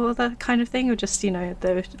funeral or that kind of thing, or just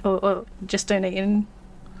or just donating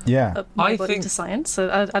my body to science.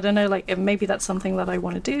 So I don't know, maybe that's something that I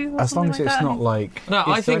want to do, or as long as it's not No,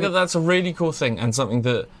 I think that's a really cool thing, and something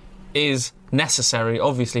that is necessary,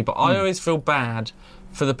 obviously, but I always feel bad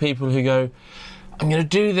for the people who go, I'm going to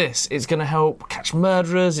do this, it's going to help catch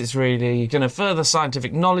murderers, it's really going to further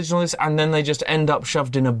scientific knowledge and all this, and then they just end up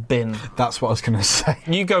shoved in a bin. That's what I was going to say.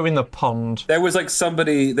 You go in the pond. There was like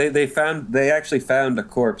somebody, they actually found a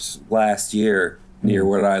corpse last year near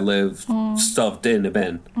where I live, stuffed in a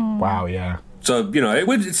bin. Wow, yeah. So,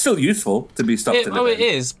 it's still useful to be stuffed in a bin. Oh, it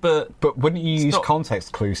is, but... But wouldn't you use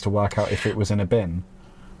context clues to work out if it was in a bin?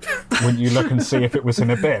 Wouldn't you look and see if it was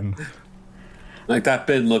in a bin? Like, that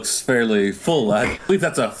bin looks fairly full. I believe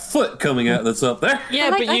that's a foot coming out that's up there.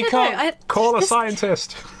 Yeah, but you can't... Call a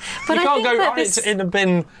scientist. But you can't go, it's in a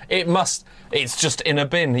bin, it's just in a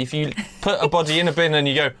bin. If you put a body in a bin and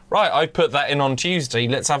you go, right, I put that in on Tuesday,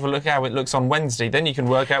 let's have a look how it looks on Wednesday, then you can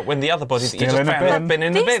work out when the other body that you just found has been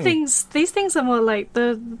in a bin. These things are more like,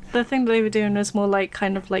 the thing that they were doing was more like,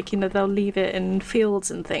 kind of like, they'll leave it in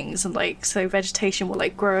fields and things, and like, so vegetation will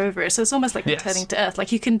like grow over it. So it's almost like returning to Earth.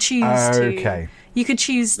 Like, you can choose you could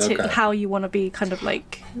choose how you want to be kind of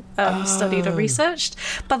like studied or researched.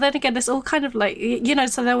 But then again, it's all kind of like,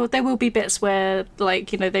 so there will be bits where like,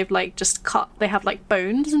 they've like just cut, they have like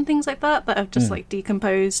bones and things like that have just like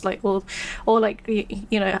decomposed, like, or like,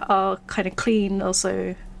 are kind of clean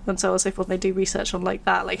also, and so on and so forth. They do research on like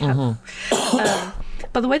that, like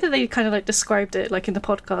but the way that they kind of like described it, like in the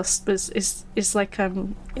podcast, is like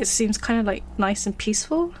it seems kind of like nice and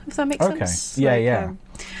peaceful, if that makes sense. Yeah.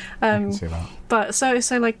 I can see that. But so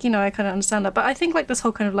like, I kind of understand that. But I think like this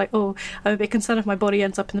whole kind of like, I'm a bit concerned if my body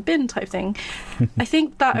ends up in the bin type thing. I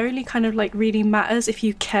think that only kind of like really matters if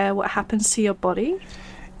you care what happens to your body.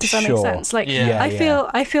 Does that make sense? Like, I feel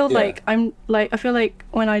like I feel like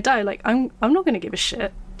when I die, like I'm not going to give a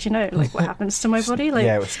shit. Do you know, like, what happens to my body? Like,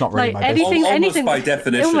 it's not really like my business. anything by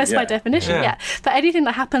definition. Almost by definition, yeah. But anything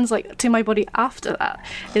that happens like to my body after that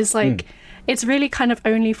is like. It's really kind of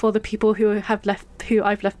only for the people who I've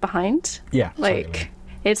left behind. Yeah, like totally.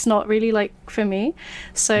 It's not really like for me.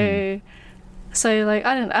 So like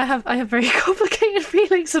I don't know. I have very complicated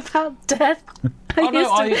feelings about death.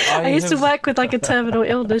 I used to work with like a terminal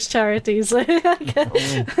illness charity. So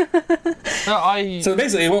So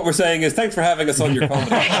basically, what we're saying is thanks for having us on your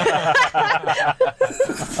comedy.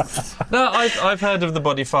 No, I've heard of the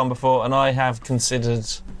body farm before, and I have considered.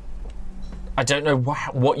 I don't know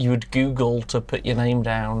what you would Google to put your name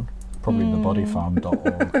down. Probably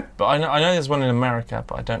thebodyfarm.org. But I know there's one in America,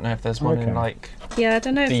 but I don't know if there's one in like I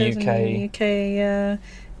don't know if there's UK. one in the UK.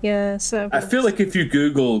 Yeah. So I feel like if you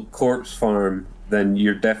Google corpse farm, then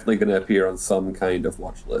you're definitely going to appear on some kind of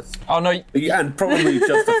watch list. Oh no, and probably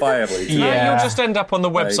justifiably. Too. Yeah, you'll just end up on the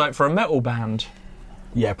website for a metal band.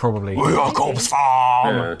 Yeah, probably. We are Corpse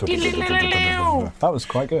Farm! Yeah. That was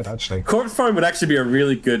quite good, actually. Corpse Farm would actually be a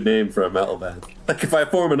really good name for a metal band. Like, if I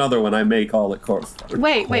form another one, I may call it Corpse Farm.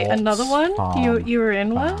 Wait, another one? You were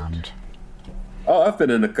in one? Oh, I've been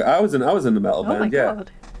in I was in the metal band, my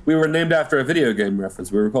God. We were named after a video game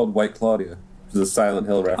reference. We were called White Claudia, which is a Silent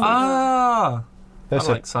Hill reference. Ah! I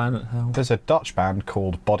like Silent Hill. There's a Dutch band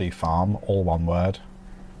called Body Farm, all one word.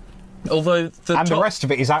 Although the rest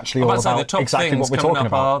of it is actually all about the top exactly what we're coming talking up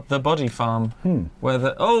about. Are the Body Farm, where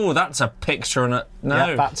that's a picture and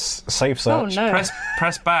Yeah, that's safe search. Oh, no.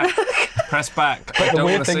 Press back, press back. But the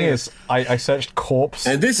weird thing is, I searched corpse,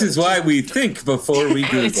 and this is why we think before we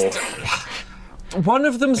Google. One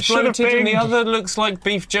of them's bloated and the other looks like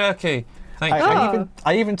beef jerky.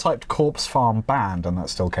 I even typed Corpse Farm Band and that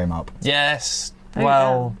still came up. Yes.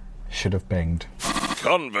 Oh, should have binged.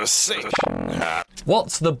 Conversation.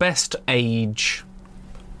 What's the best age?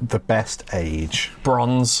 The best age.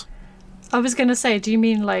 Bronze. I was going to say, do you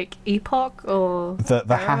mean like epoch or...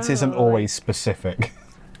 The hat isn't always specific.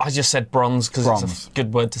 I just said bronze because it's a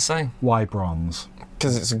good word to say. Why bronze?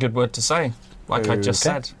 Because it's a good word to say, like I just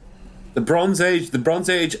said. The Bronze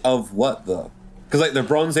Age of what, though? Because like the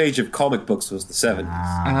Bronze Age of comic books was the 70s.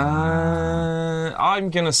 I'm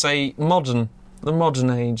going to say modern. The modern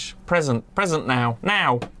age. Present now.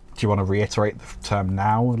 Now. Do you want to reiterate the term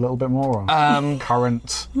now a little bit more? Or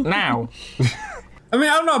current? Now. I mean,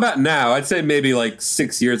 I don't know about now. I'd say maybe like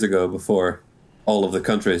 6 years ago before all of the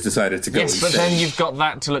countries decided to go Yes, but then you've got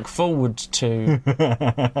that to look forward to.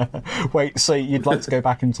 Wait, so you'd like to go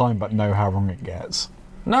back in time but know how wrong it gets?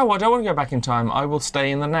 No, I don't want to go back in time. I will stay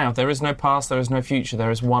in the now. There is no past, there is no future. There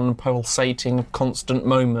is one pulsating, constant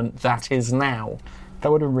moment that is now.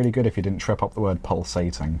 That would have been really good if you didn't trip up the word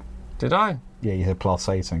pulsating. Did I? Yeah, you said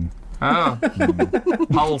pulsating. Oh.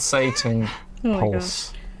 Pulsating.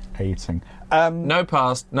 Pulsating. No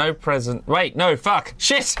past, no present. Wait, no, fuck.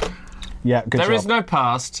 Shit! Yeah, good job. There is no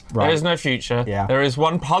past, Right. there is no future. Yeah. There is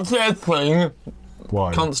one pulsating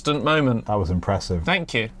Why? Constant moment. That was impressive.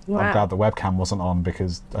 Thank you. Wow. I'm glad the webcam wasn't on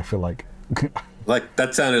because I feel like... Like,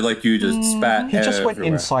 that sounded like you just spat He just went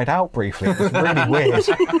everywhere. inside out briefly. It was really weird.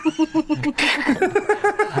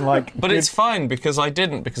 And like, But it's fine because I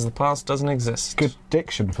didn't, because the past doesn't exist. good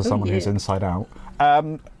diction for someone who's inside out.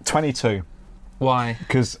 22. Why?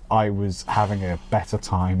 Because I was having a better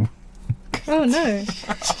time. Oh no.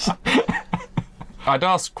 I'd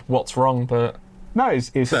ask what's wrong, but... No, it's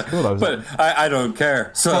just cool. But I don't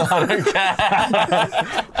care. So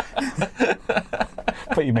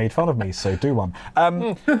But you made fun of me, so do one.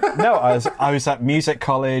 No, I was at music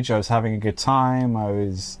college. I was having a good time. it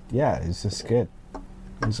was just good.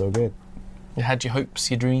 It was all good. You had your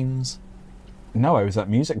hopes, your dreams. No, I was at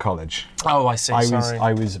music college. Oh, I see. Sorry.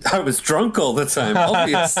 I was drunk all the time,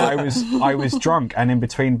 obviously. I was drunk, and in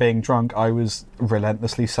between being drunk, I was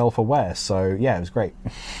relentlessly self-aware. So yeah, it was great.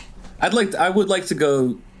 I would like to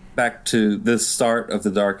go back to the start of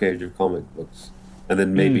the dark age of comic books, and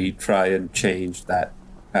then maybe try and change that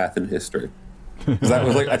path in history. Because that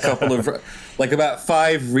was like a couple of, like about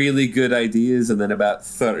 5 really good ideas, and then about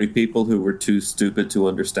 30 people who were too stupid to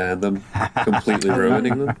understand them, completely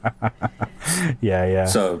ruining them. Yeah.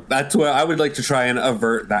 So that's where I would like to try and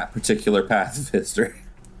avert that particular path of history.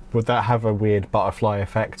 Would that have a weird butterfly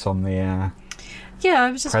effect on the? Yeah,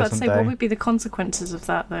 I was just about to say, Present what day. would be the consequences of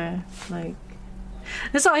that, though? Like,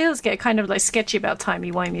 that's why I always get kind of like sketchy about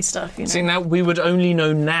timey-wimey stuff, you know? See, now we would only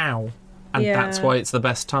know now, and Yeah. that's why it's the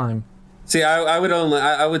best time. See, I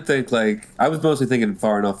would think like I was mostly thinking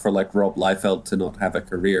far enough for like Rob Liefeld to not have a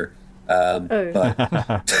career, but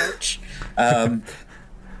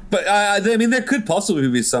I mean there could possibly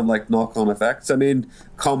be some like knock-on effects. I mean,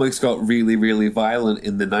 comics got really, really violent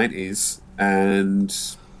in the 90s, and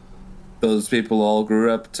those people all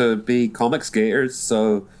grew up to be comic skaters.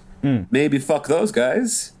 So maybe fuck those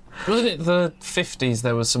guys. Wasn't it the 50s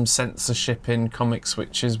there was some censorship in comics,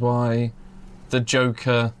 which is why the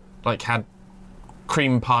Joker like had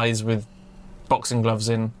cream pies with boxing gloves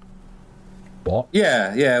in? What?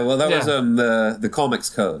 Yeah. Well, that was Yeah. the comics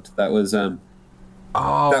code. That was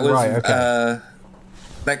Oh, that was right. Okay.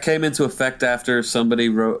 that came into effect after somebody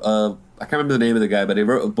wrote. I can't remember the name of the guy, but he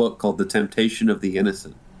wrote a book called "The Temptation of the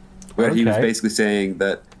Innocent," where he was Okay. basically saying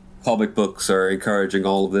that comic books are encouraging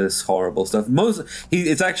all of this horrible stuff.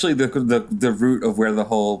 It's actually the root of where the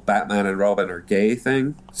whole Batman and Robin are gay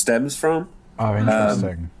thing stems from. Oh,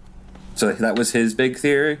 interesting. So that was his big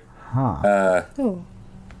theory. Huh. Oh.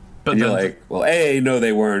 But And you're then- like, well, A, no,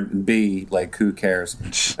 they weren't, and B, like, who cares?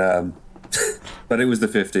 But it was the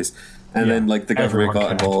 50s. And Yeah, then, like, the government everyone got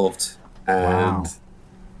cared. involved, and Wow.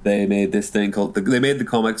 they made this thing called... They made the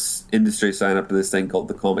comics industry sign up to this thing called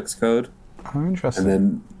the Comics Code, Oh, interesting. and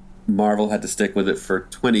then Marvel had to stick with it for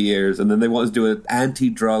 20 years, and then they wanted to do an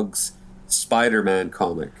anti-drugs Spider-Man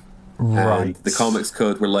comic. Right. And the Comics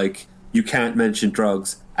Code were like, you can't mention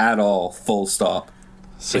drugs at all, full stop.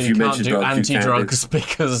 so if you you can't mention do drugs, you can't anti-drugs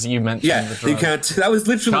because you mentioned Yeah, the drugs. you can't... That was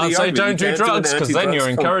literally Can't the say argument. don't You do can't an drugs because then anti-drugs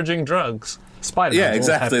you're comic. encouraging drugs. Spider-Man. Yeah,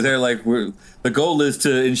 exactly. They're like, the goal is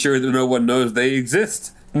to ensure that no one knows they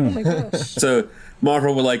exist. Oh my gosh. So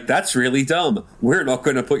Marvel were like, that's really dumb. We're not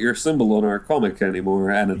going to put your symbol on our comic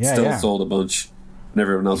anymore. And it still sold a bunch. And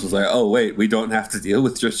everyone else was like, oh, wait, we don't have to deal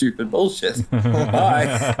with your stupid bullshit.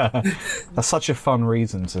 Bye. That's such a fun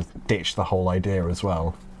reason to ditch the whole idea as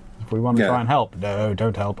well. If we want to Yeah. try and help, no,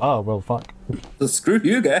 don't help. Oh, well, fuck. So screw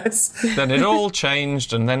you guys. Then it all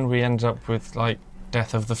changed, and then we end up with like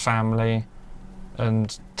Death of the Family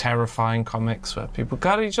and terrifying comics where people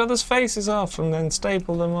cut each other's faces off and then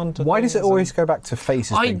staple them onto. Why does it things always go back to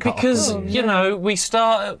faces being cut off? because Oh, you know we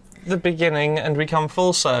start at the beginning and we come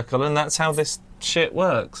full circle, and that's how this shit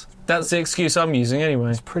works. That's the excuse I'm using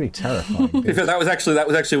anyway. Pretty terrifying. Because that was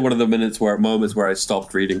actually one of the moments where I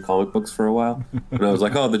stopped reading comic books for a while. And I was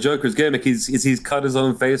like, oh, the Joker's gimmick, he's cut his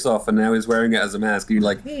own face off and now he's wearing it as a mask. And you're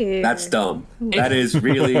like, that's dumb. That is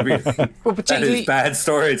really, really that particularly- is bad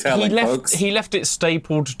storytelling, folks. He left it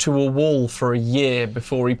stapled to a wall for a year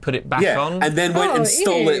before he put it back on. and then went Oh, and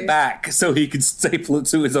stole ew. it back so he could staple it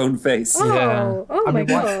to his own face. Oh, oh I my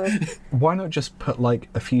mean, why- god. Why not just put like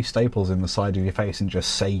a few staples in the side of your face and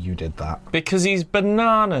just say you did that? Because he's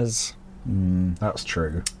bananas. That's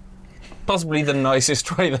true. Possibly the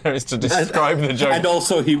nicest way there is to describe the Joker. And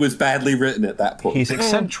also, he was badly written at that point. He's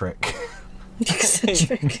eccentric.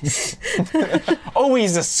 Oh,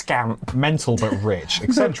 he's a scamp. Mental but rich.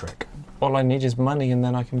 Eccentric. All I need is money, and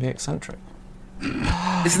then I can be eccentric.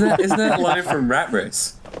 Isn't that a line from Rat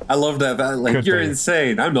Race? I love that. Like, Could you're be.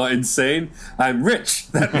 insane. I'm not insane. I'm rich.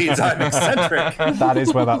 That means I'm eccentric. That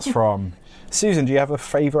is where that's from. Susan, do you have a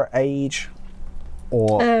favourite age?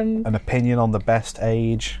 Or an opinion on the best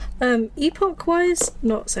age? Epoch-wise,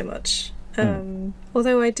 not so much.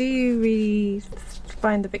 Although I do really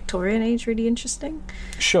find the Victorian age really interesting.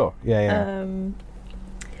 Sure, yeah.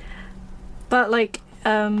 But, like,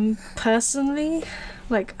 personally,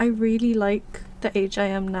 like, I really like the age I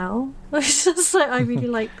am now. It's just like, I really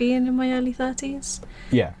like being in my early 30s.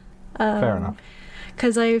 Yeah, fair enough.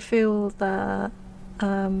 Because I feel that,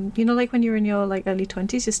 you know, like when you're in your like early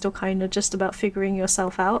 20s, you're still kind of just about figuring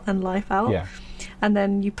yourself out and life out. Yeah. And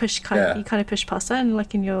then you push kind of push past that, and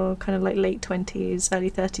like in your kind of like late 20s, early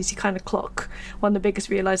 30s, you kind of clock one of the biggest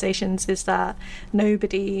realizations is that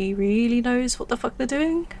nobody really knows what the fuck they're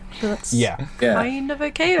doing. That's kind of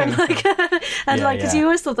okay. And like, because you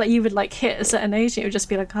always thought that you would like hit a certain age, and it would just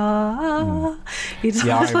be like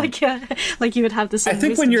like you would have this. I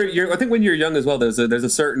think when you're young as well, there's a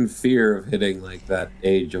certain fear of hitting like that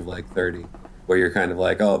age of like 30. Where you're kind of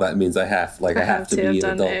like, oh, that means I have to be an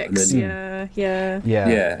adult. X. And then,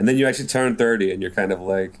 and then you actually turn 30 and you're kind of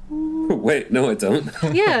like, wait, no, I don't.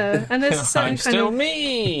 Yeah, and there's a certain I'm still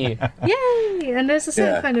me. Yay! And there's a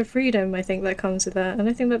certain kind of freedom I think that comes with that, and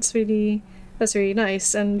I think that's really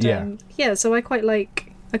nice. And so I quite like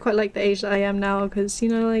the age that I am now, because, you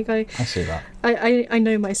know, like I see that. I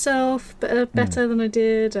know myself better than I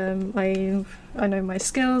did. I know my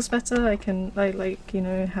skills better. I like, you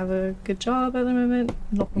know, have a good job at the moment,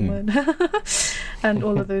 knock on wood, and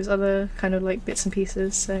all of those other kind of like bits and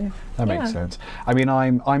pieces. So that makes sense. I mean,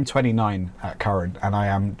 I'm 29 at current, and I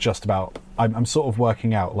am just about. I'm sort of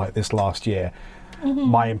working out like this last year.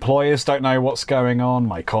 My employers don't know what's going on.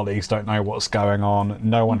 My colleagues don't know what's going on.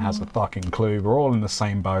 No one has a fucking clue. We're all in the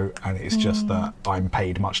same boat, and it's just that I'm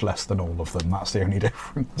paid much less than all of them. That's the only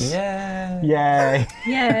difference. Yay!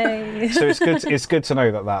 So it's good to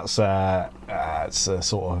know that it's a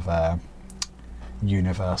sort of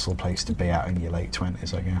universal place to be at in your late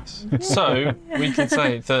 20s, I guess. So we can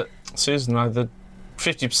say that Susan and I, the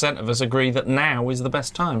 50% of us agree that now is the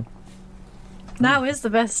best time. Now is the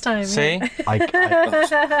best time. See?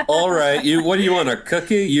 All right, what do you want, a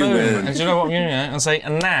cookie? You win. And do you know what I'm going to and say?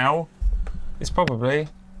 And now is probably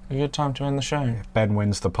a good time to end the show. Ben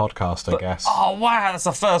wins the podcast, I guess. Oh wow, that's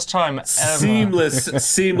the first time ever. Seamless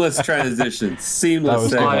transition.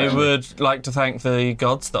 Seamless. I would like to thank the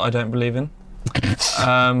gods that I don't believe in.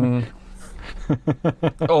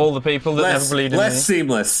 All the people that never believed in me. Less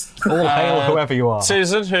seamless. All hail whoever you are.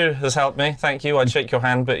 Susan, who has helped me, thank you. I'd shake your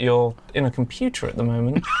hand, but you're in a computer at the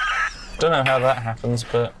moment. Don't know how that happens,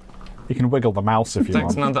 but... You can wiggle the mouse if you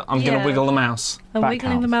want. I'm going to wiggle the mouse. I'm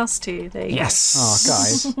wiggling the mouse too. There you go. Yes. Oh,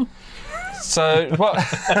 guys. So, what?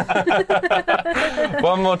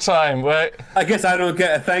 One more time. I guess I don't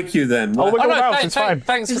get a thank you then. Oh, wiggle the mouse, it's fine.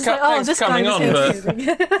 Thanks for coming on,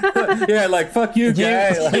 but... yeah, like, fuck you,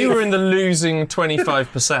 guy. You were in the losing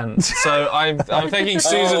 25%, so I'm thanking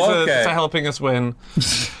Susan for helping us win.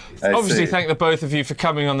 Obviously, thank the both of you for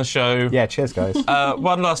coming on the show. Yeah, cheers, guys.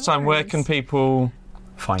 One last time, where can people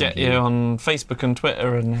get you on Facebook and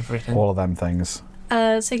Twitter and everything? All of them things.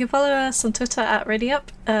 So you can follow us on Twitter at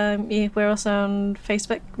ReadyUp. We're also on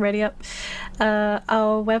Facebook, ReadyUp.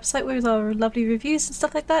 Our website with our lovely reviews and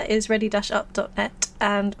stuff like that is ready-up.net,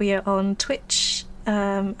 and we are on Twitch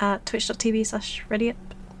at twitch.tv/ReadyUp.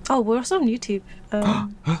 Oh, we're also on YouTube.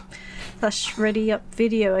 /ReadyUp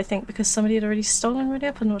video, I think, because somebody had already stolen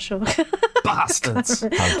ReadyUp. I'm not sure. Bastards!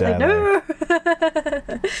 How dare they?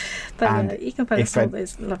 But you can find us all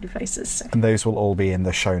those lovely places. So. And those will all be in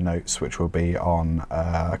the show notes, which will be on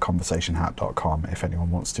conversationhat.com if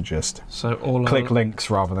anyone wants to just click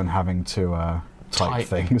links rather than having to type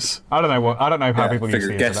things. I don't know how people use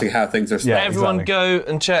guessing how things are spelled. Yeah, everyone go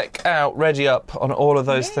and check out ReadyUp on all of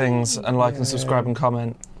those things, and like and subscribe and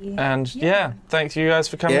comment. And thank you guys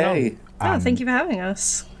for coming on. Thank you for having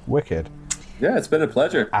us. Wicked. Yeah, it's been a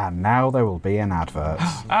pleasure. And now there will be an advert.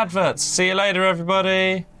 Adverts. See you later,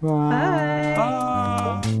 everybody. Bye.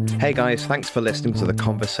 Bye. Hey guys, thanks for listening to the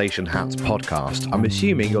Conversation Hats podcast. I'm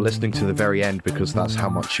assuming you're listening to the very end because that's how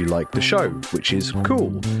much you like the show, which is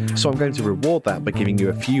cool. So I'm going to reward that by giving you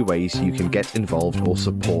a few ways you can get involved or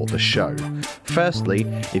support the show. Firstly,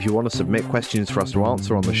 if you want to submit questions for us to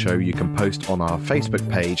answer on the show, you can post on our Facebook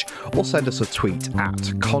page or send us a tweet at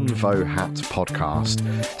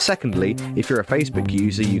ConvoHatPodcast. Secondly, if you're a Facebook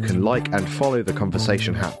user, you can like and follow the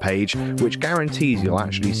Conversation Hat page, which guarantees you'll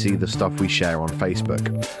actually see the stuff we share on Facebook.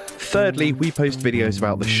 Thirdly, we post videos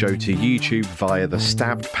about the show to YouTube via the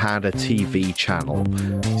Stabbed Panda TV channel,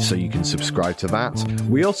 so you can subscribe to that.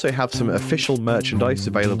 We also have some official merchandise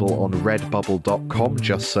available on redbubble.com.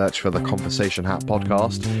 Just search for the Conversation Hat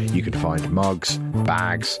podcast. You can find mugs,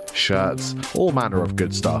 bags, shirts, all manner of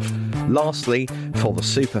good stuff. Lastly, for the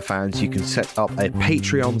super fans, you can set up a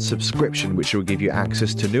Patreon subscription which will give you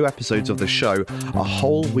access to new episodes of the show a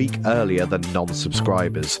whole week earlier than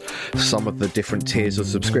non-subscribers. Some of the different tiers of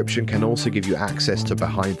subscription can also give you access to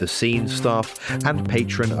behind-the-scenes stuff and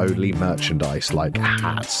patron-only merchandise like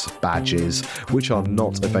hats, badges, which are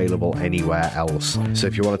not available anywhere else. So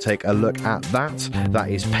if you want to take a look at that, that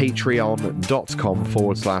is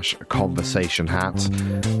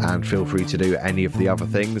patreon.com/conversationhat, and feel free to do any of the other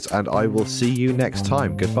things, and I will see you next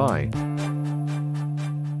time. Goodbye.